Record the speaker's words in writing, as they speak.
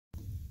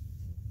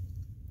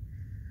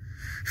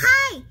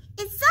Hi,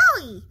 it's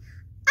Zoe.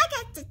 I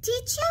get to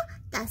teach you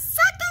the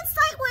second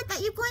sight word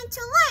that you're going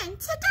to learn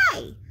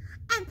today.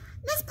 And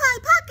Miss Polly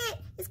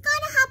Pocket is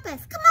going to help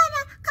us. Come on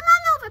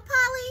over,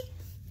 Polly.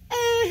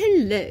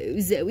 Hello,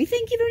 Zoe.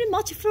 Thank you very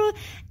much for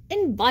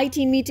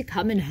inviting me to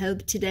come and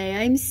help today.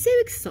 I'm so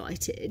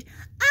excited.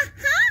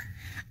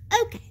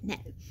 Okay, now,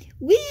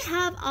 we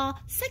have our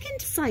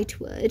second sight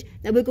word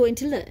that we're going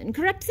to learn,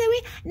 correct,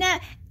 Zoe? Now,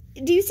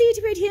 do you see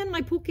it right here in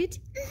my pocket?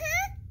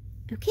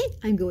 Okay,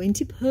 I'm going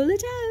to pull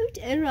it out.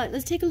 All right,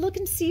 let's take a look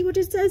and see what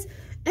it says.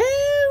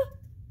 Oh,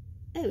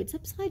 it's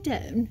upside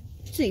down.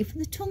 See,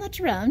 let's turn that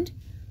around.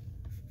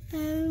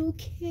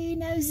 Okay,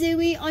 now,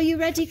 Zoe, are you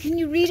ready? Can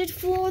you read it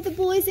for the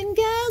boys and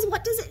girls?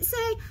 What does it say?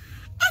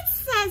 It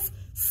says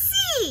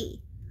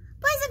C.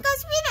 Boys and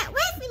girls, read it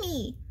with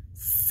me.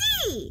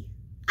 C.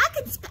 I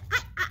can spell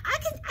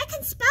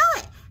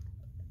it.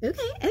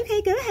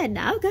 Okay, go ahead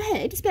now. Go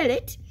ahead, spell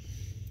it.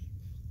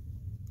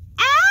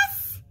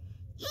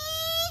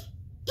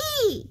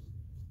 S-E-E.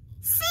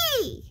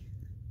 C.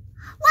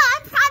 Well,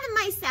 I'm proud of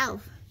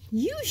myself.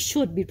 You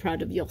should be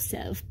proud of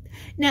yourself.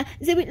 Now,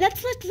 Zoe,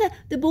 let's let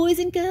the boys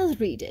and girls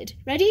read it.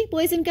 Ready,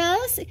 boys and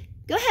girls?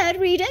 Go ahead,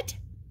 read it.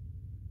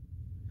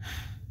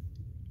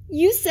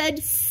 You said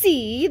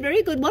C.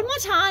 Very good. One more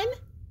time.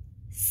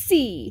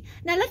 C.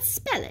 Now, let's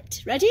spell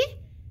it. Ready?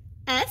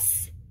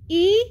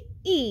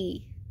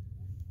 S-E-E.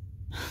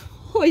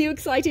 Are you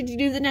excited to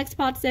do the next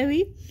part,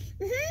 Zoe?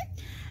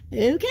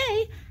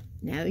 Okay.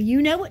 Now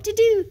you know what to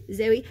do,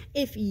 Zoe.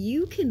 If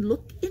you can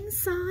look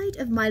inside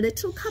of my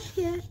little cup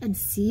here and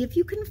see if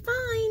you can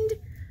find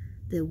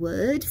the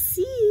word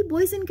C,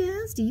 boys and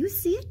girls. Do you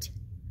see it?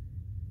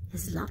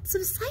 There's lots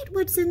of sight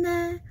words in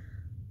there.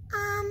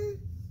 Oh,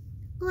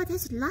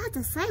 there's lots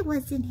of sight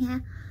words in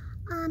here.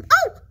 I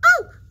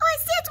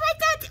see it right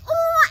there.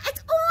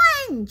 It's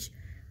orange.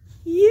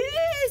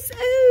 Yes.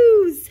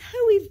 Oh,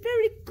 Zoe,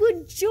 very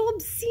good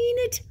job seeing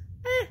it.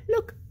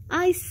 Look,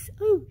 I see.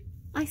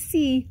 I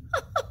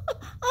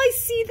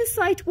see the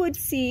sight word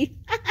C.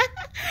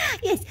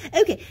 Yes,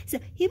 okay, so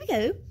here we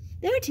go.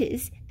 There it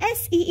is,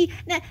 S-E-E.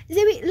 Now,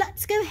 Zoe,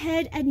 let's go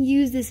ahead and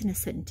use this in a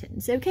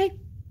sentence, okay?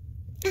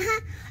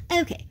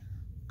 Okay,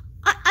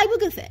 I will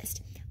go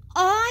first.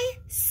 I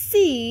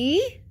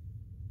see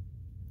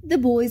the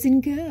boys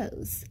and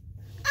girls.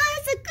 Oh,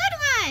 it's a good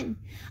one.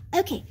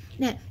 Okay,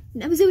 now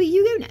Zoe,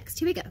 you go next.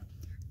 Here we go.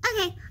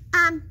 Okay,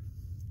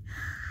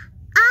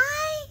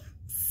 I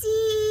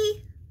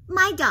see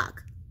my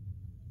dog.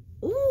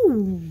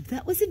 Oh,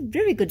 that was a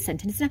very good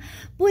sentence. Now,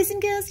 boys and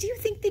girls, do you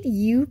think that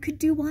you could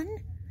do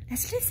one?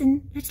 Let's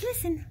listen. Let's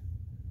listen.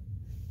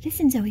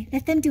 Listen, Zoe.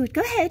 Let them do it.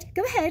 Go ahead.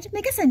 Go ahead.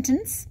 Make a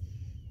sentence.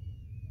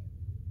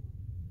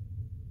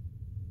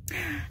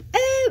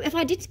 Oh, if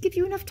I didn't give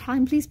you enough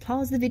time, please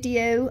pause the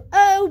video.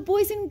 Oh,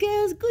 boys and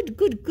girls, good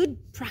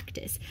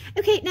practice.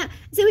 Okay, now,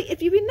 Zoe,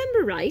 if you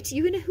remember right,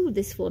 you're going to hold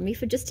this for me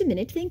for just a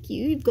minute. Thank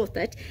you. You've got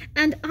that.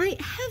 And I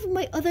have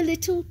my other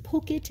little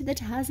pocket that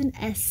has an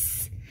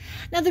S.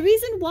 Now, the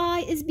reason why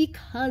is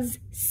because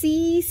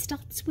C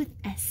starts with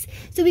S.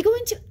 So we're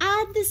going to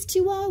add this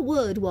to our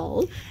word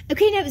wall.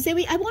 Okay, now,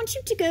 Zoe, I want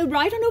you to go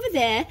right on over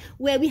there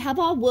where we have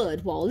our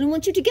word wall. And I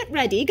want you to get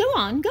ready. Go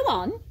on.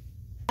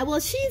 While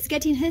she's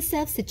getting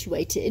herself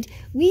situated,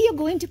 we are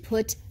going to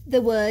put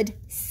the word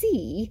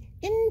C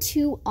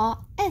into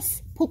our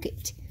S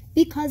pocket.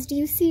 Because, do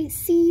you see,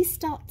 C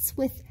starts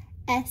with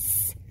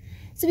S.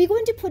 So we're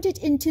going to put it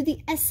into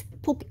the S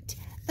pocket.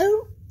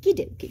 Okie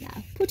dokie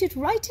now. Put it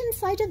right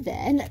inside of there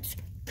and let's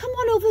come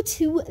on over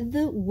to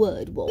the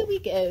word wall. Here we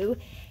go.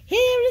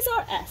 Here is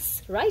our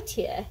S right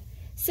here.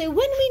 So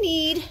when we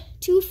need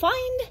to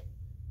find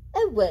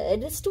a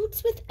word that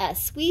starts with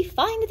S, we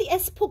find the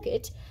S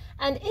pocket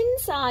and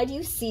inside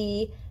you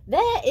see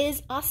there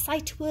is our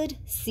sight word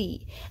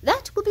C.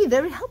 That will be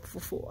very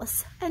helpful for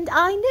us. And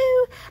I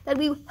know that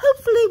we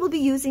hopefully will be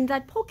using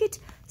that pocket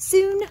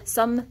soon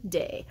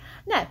someday.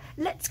 Now,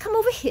 let's come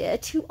over here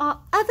to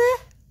our other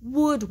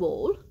word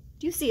wall.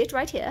 Do you see it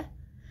right here?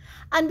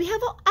 And we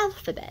have our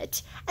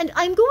alphabet. And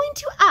I'm going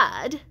to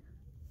add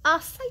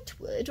our sight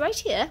word right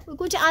here. We're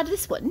going to add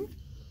this one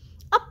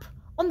up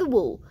on the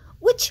wall.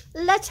 Which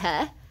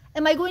letter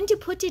am I going to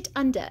put it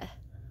under?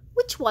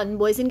 Which one,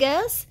 boys and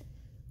girls?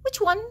 Which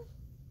one?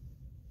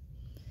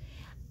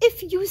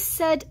 If you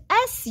said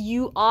S,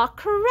 you are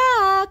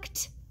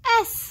correct.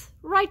 S,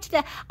 right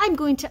there. I'm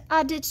going to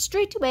add it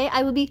straight away.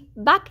 I will be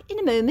back in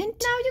a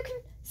moment. Now you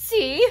can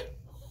see.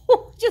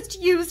 Just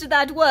used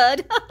that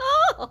word.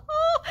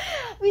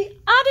 We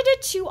added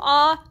it to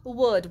our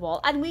word wall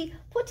and we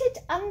put it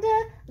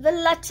under the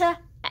letter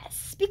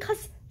S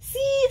because C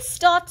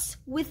starts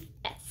with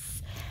S.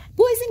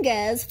 Boys and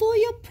girls, for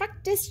your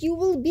practice, you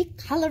will be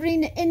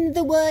colouring in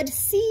the word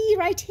C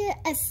right here,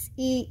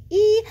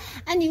 S-E-E,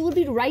 and you will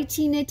be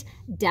writing it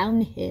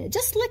down here,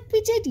 just like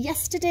we did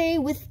yesterday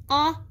with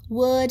our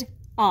word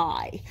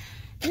I.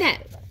 Now,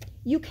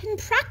 you can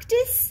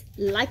practice,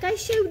 like I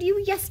showed you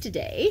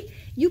yesterday,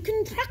 you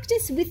can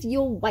practice with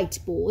your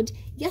whiteboard.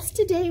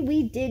 Yesterday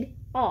we did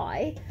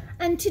I,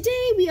 and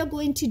today we are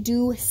going to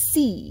do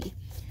C.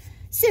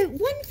 So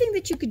one thing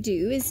that you could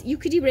do is you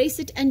could erase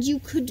it and you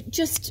could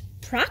just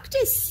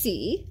practice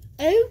C.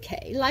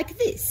 Okay, like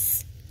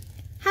this.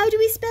 How do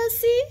we spell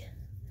C?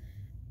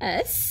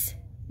 S.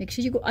 Make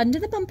sure you go under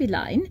the bumpy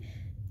line.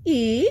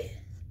 E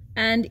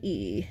and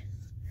E.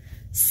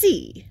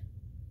 C.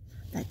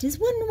 That is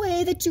one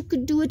way that you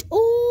could do it.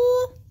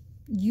 Or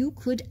you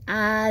could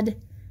add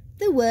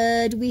the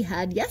word we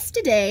had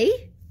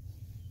yesterday.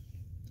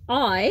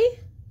 I.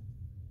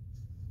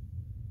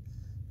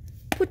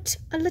 Put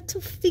a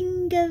little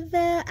finger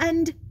there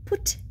and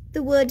put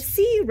the word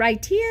C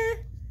right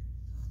here.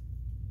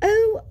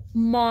 Oh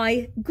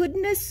my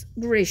goodness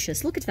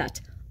gracious, look at that.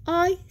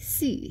 I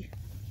see.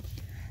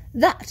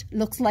 That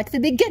looks like the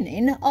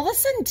beginning of a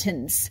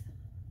sentence.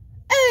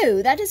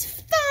 Oh, that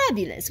is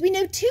fabulous. We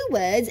know 2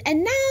 words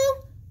and now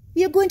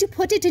we are going to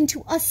put it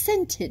into a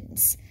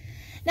sentence.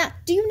 Now,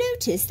 do you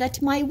notice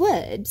that my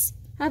words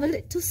have a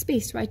little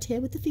space right here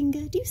with the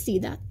finger? Do you see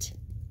that?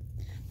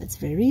 That's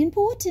very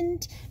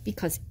important,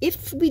 because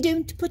if we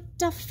don't put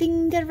our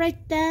finger right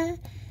there,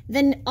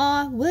 then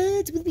our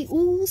words will be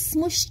all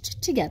smushed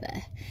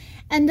together,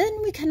 and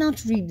then we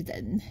cannot read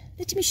them.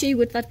 Let me show you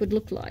what that would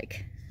look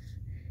like.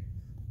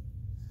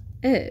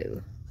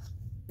 Oh,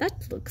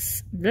 that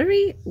looks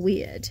very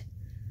weird.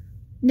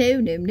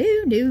 No, no, no,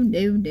 no,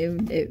 no, no,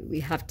 no.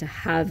 We have to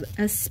have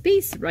a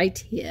space right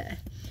here.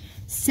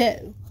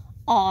 So,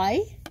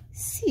 I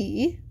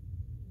see...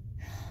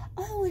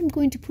 Oh, I'm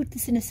going to put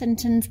this in a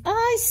sentence.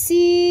 I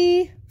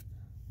see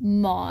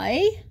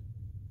my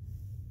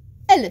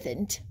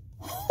elephant.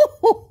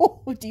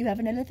 Do you have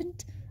an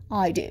elephant?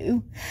 I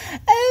do.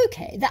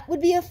 Okay, that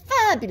would be a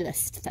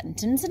fabulous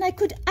sentence, and I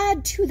could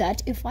add to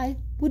that if I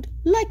would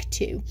like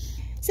to.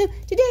 So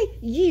today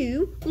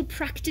you will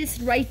practice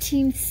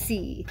writing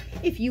C.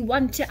 If you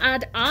want to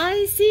add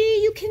I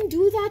see, you can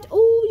do that, or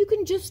you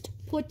can just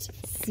put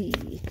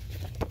C.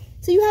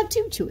 So you have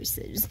 2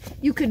 choices.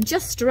 You could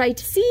just write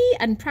C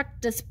and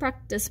practice,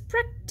 practice,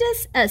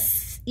 practice,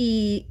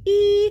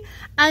 S-E-E,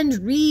 and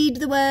read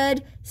the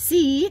word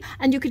C,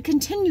 and you could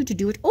continue to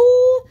do it.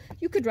 Or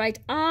you could write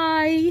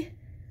I,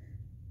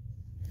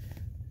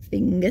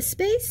 finger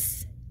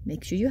space.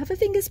 Make sure you have a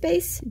finger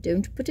space.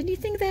 Don't put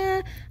anything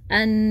there.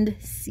 And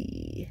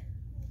C.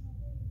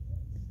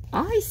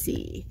 I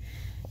see.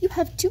 You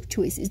have 2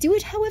 choices. Do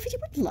it however you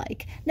would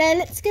like. Now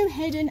let's go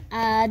ahead and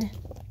add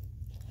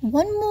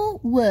one more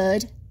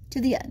word to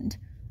the end.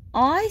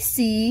 I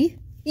see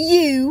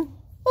you.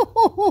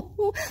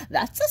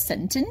 That's a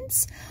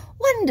sentence.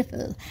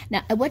 Wonderful.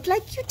 Now, I would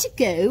like you to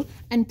go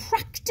and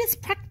practice,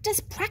 practice,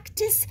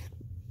 practice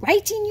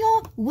writing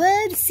your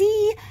word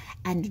C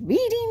and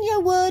reading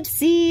your word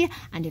C.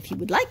 And if you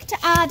would like to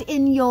add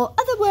in your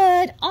other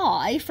word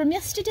I from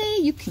yesterday,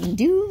 you can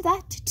do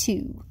that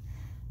too.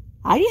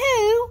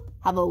 Howdy-ho.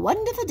 Have a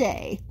wonderful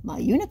day. My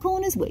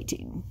unicorn is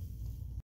waiting.